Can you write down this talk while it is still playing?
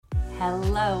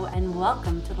Hello and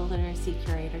welcome to the Literacy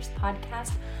Curators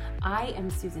Podcast. I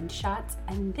am Susan Schatz,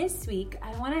 and this week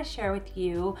I want to share with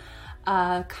you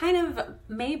a kind of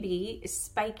maybe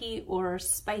spiky or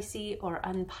spicy or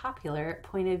unpopular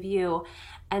point of view,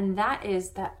 and that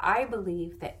is that I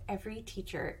believe that every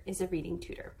teacher is a reading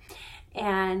tutor.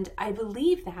 And I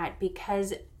believe that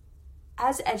because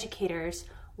as educators,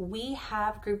 we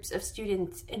have groups of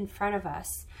students in front of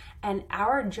us, and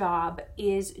our job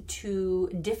is to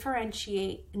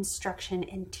differentiate instruction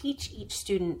and teach each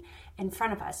student in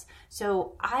front of us.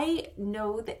 So I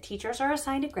know that teachers are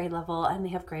assigned a grade level and they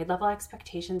have grade level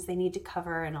expectations they need to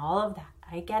cover and all of that.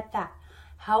 I get that.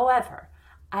 However,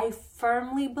 I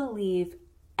firmly believe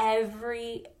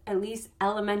every, at least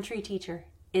elementary teacher,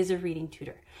 is a reading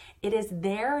tutor. It is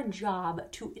their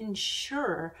job to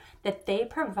ensure that they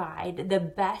provide the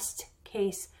best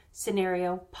case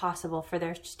scenario possible for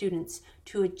their students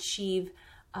to achieve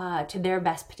to their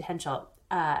best potential.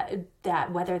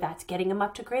 That whether that's getting them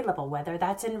up to grade level, whether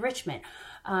that's enrichment.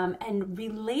 And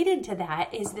related to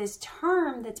that is this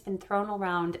term that's been thrown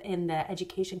around in the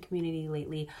education community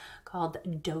lately called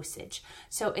dosage.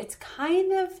 So it's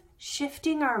kind of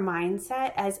shifting our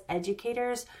mindset as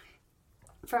educators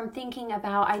from thinking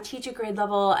about, I teach a grade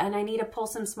level and I need to pull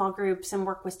some small groups and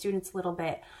work with students a little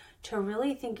bit, to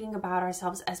really thinking about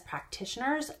ourselves as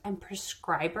practitioners and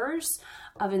prescribers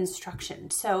of instruction.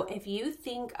 So if you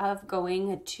think of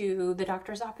going to the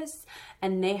doctor's office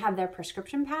and they have their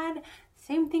prescription pad,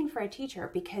 same thing for a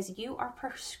teacher, because you are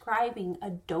prescribing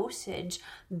a dosage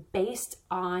based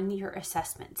on your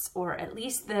assessments, or at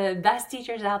least the best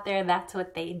teachers out there, that's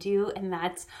what they do. And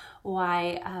that's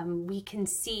why we can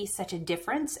see such a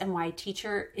difference and why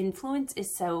teacher influence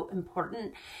is so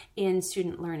important in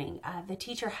student learning. The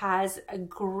teacher has a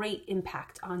great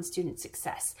impact on student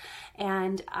success.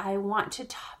 And I want to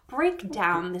break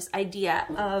down this idea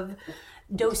of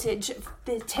dosage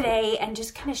today and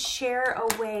just kind of share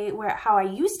a way how I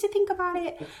used to think about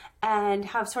it and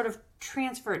how I've sort of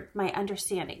transferred my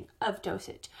understanding of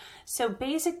dosage. So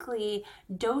basically,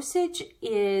 dosage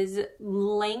is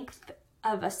length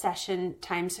of a session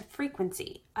times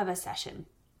frequency of a session.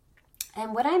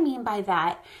 And what I mean by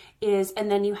that is,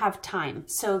 and then you have time.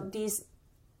 So these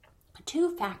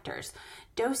two factors,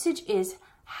 dosage is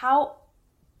how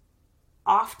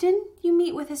often you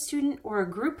meet with a student or a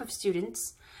group of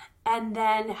students, and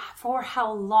then for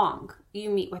how long you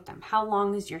meet with them. How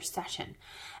long is your session?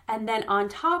 And then on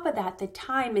top of that, the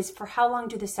time is for how long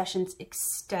do the sessions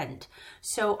extend.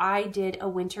 So I did a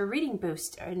winter reading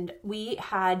boost and we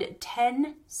had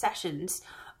 10 sessions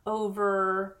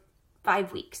over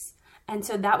 5 weeks. And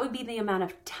so that would be the amount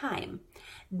of time.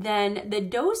 Then the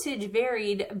dosage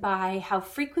varied by how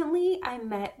frequently I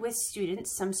met with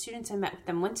students. Some students I met with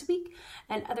them once a week,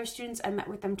 and other students I met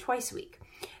with them twice a week.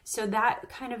 So that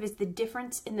kind of is the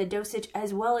difference in the dosage,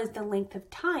 as well as the length of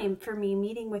time for me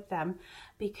meeting with them,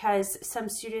 because some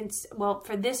students, well,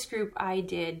 for this group, I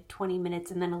did 20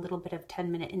 minutes and then a little bit of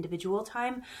 10-minute individual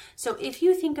time. So if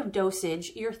you think of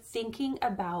dosage, you're thinking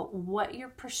about what you're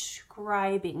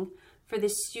prescribing for the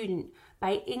student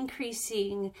by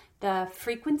increasing the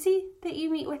frequency that you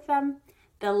meet with them,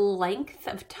 the length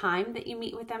of time that you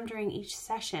meet with them during each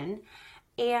session,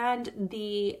 and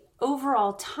the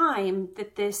overall time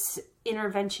that this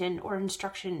intervention or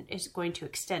instruction is going to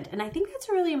extend. And I think that's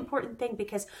a really important thing,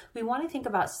 because we want to think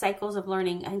about cycles of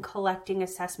learning and collecting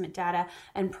assessment data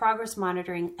and progress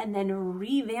monitoring, and then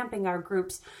revamping our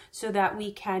groups so that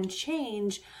we can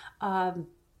change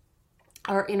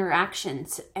our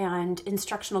interactions and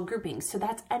instructional groupings. So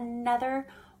that's another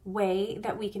way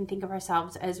that we can think of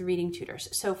ourselves as reading tutors.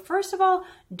 So first of all,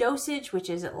 dosage,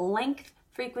 which is length,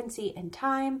 frequency, and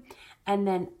time. And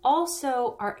then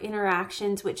also our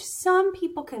interactions, which some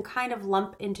people can kind of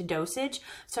lump into dosage.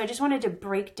 So I just wanted to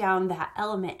break down that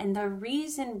element. And the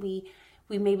reason we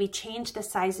maybe change the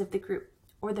size of the group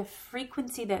or the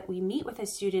frequency that we meet with a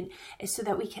student is so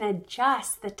that we can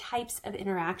adjust the types of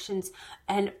interactions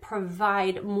and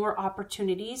provide more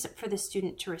opportunities for the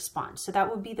student to respond. So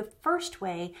that would be the first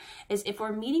way, is if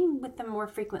we're meeting with them more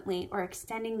frequently or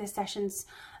extending the sessions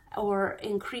or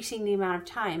increasing the amount of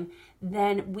time,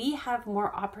 then we have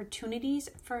more opportunities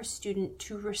for a student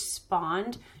to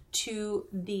respond to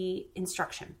the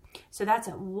instruction. So that's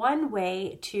one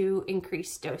way to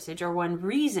increase dosage, or one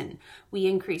reason we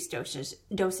increase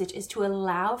dosage is to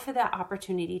allow for that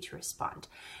opportunity to respond.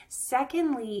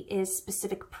 Secondly is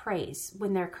specific praise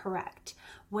when they're correct.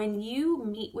 When you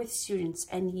meet with students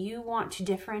and you want to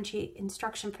differentiate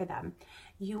instruction for them,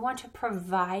 you want to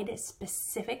provide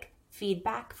specific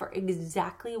feedback for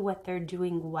exactly what they're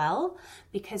doing well,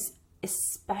 because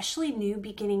especially new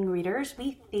beginning readers,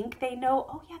 we think they know,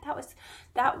 oh yeah,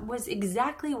 that was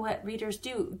exactly what readers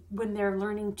do when they're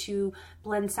learning to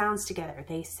blend sounds together.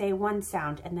 They say one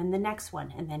sound and then the next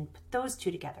one, and then put those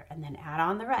two together and then add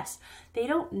on the rest. They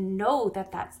don't know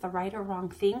that that's the right or wrong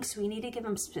thing, so we need to give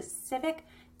them specific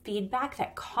feedback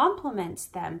that compliments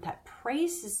them, that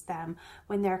praises them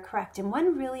when they're correct. And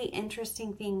one really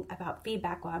interesting thing about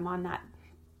feedback, while I'm on that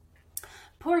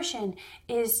portion,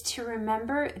 is to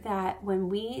remember that when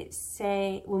we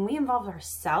involve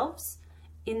ourselves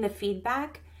in the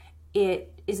feedback,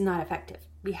 it is not effective.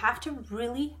 We have to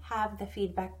really have the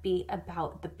feedback be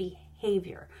about the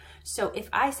behavior. So if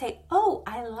I say, oh,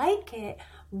 I like it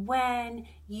when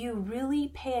you really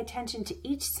pay attention to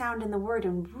each sound in the word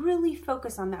and really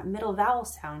focus on that middle vowel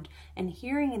sound and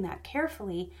hearing in that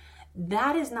carefully,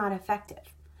 that is not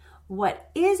effective. What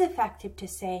is effective to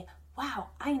say, wow,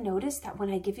 I noticed that when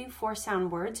I give you 4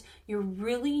 sound words, you're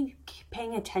really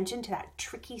paying attention to that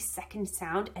tricky second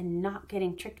sound and not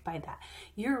getting tricked by that.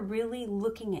 You're really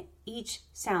looking at each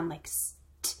sound like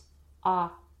st,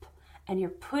 op, and you're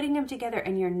putting them together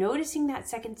and you're noticing that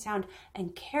second sound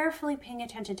and carefully paying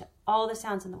attention to all the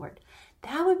sounds in the word.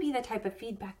 That would be the type of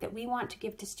feedback that we want to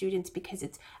give to students, because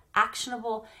it's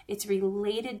actionable, it's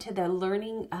related to the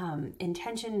learning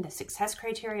intention, the success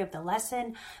criteria of the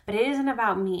lesson, but it isn't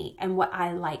about me and what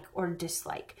I like or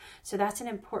dislike. So that's an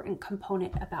important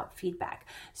component about feedback.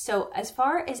 So as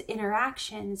far as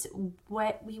interactions,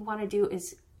 what we want to do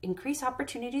is increase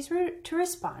opportunities to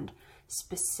respond,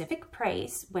 specific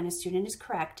praise when a student is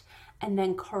correct, and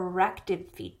then corrective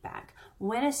feedback.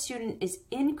 When a student is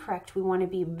incorrect, we want to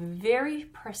be very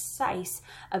precise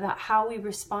about how we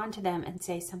respond to them and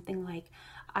say something like,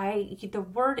 the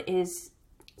word is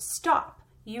stop.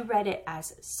 You read it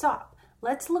as stop.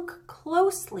 Let's look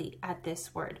closely at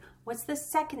this word. What's the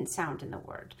second sound in the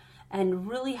word? And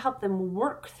really help them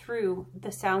work through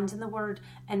the sounds in the word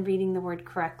and reading the word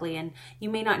correctly. And you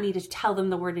may not need to tell them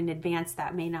the word in advance.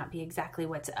 That may not be exactly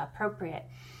what's appropriate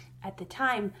at the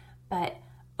time. But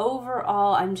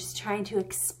overall, I'm just trying to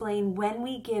explain, when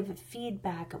we give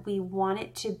feedback, we want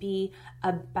it to be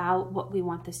about what we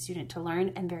want the student to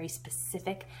learn, and very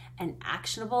specific and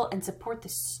actionable, and support the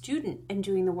student in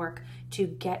doing the work to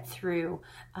get through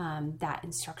that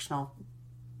instructional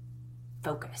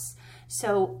focus.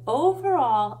 So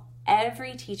overall,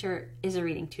 every teacher is a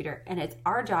reading tutor, and it's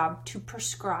our job to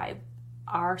prescribe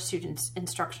our students'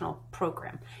 instructional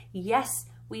program. Yes,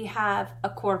 we have a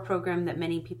core program that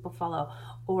many people follow,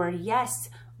 or yes,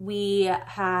 we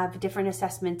have different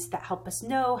assessments that help us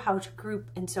know how to group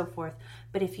and so forth.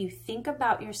 But if you think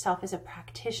about yourself as a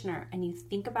practitioner, and you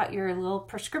think about your little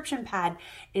prescription pad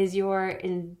is your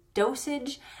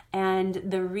dosage, and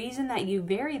the reason that you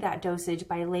vary that dosage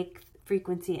by length,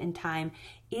 frequency, and time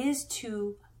is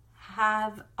to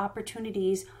have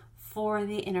opportunities for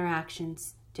the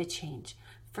interactions to change,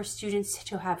 for students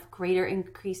to have greater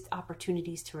increased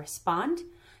opportunities to respond,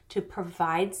 to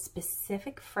provide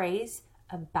specific phrase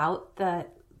about the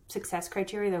success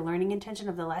criteria, the learning intention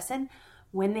of the lesson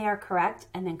when they are correct,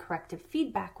 and then corrective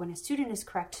feedback when a student is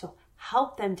correct. So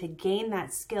help them to gain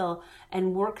that skill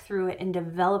and work through it and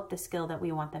develop the skill that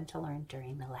we want them to learn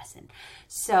during the lesson.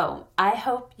 So I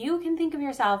hope you can think of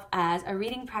yourself as a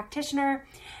reading practitioner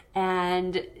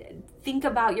and think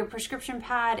about your prescription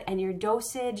pad and your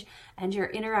dosage and your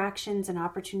interactions and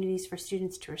opportunities for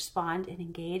students to respond and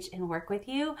engage and work with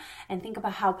you, and think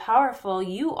about how powerful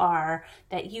you are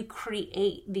that you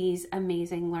create these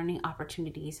amazing learning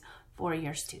opportunities for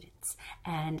your students.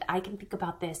 And I can think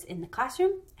about this in the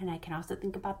classroom, and I can also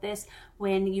think about this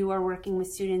when you are working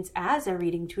with students as a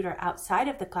reading tutor outside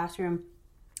of the classroom,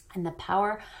 and the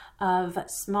power of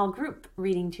small group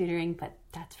reading tutoring, but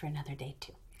that's for another day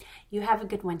too. You have a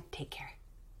good one. Take care.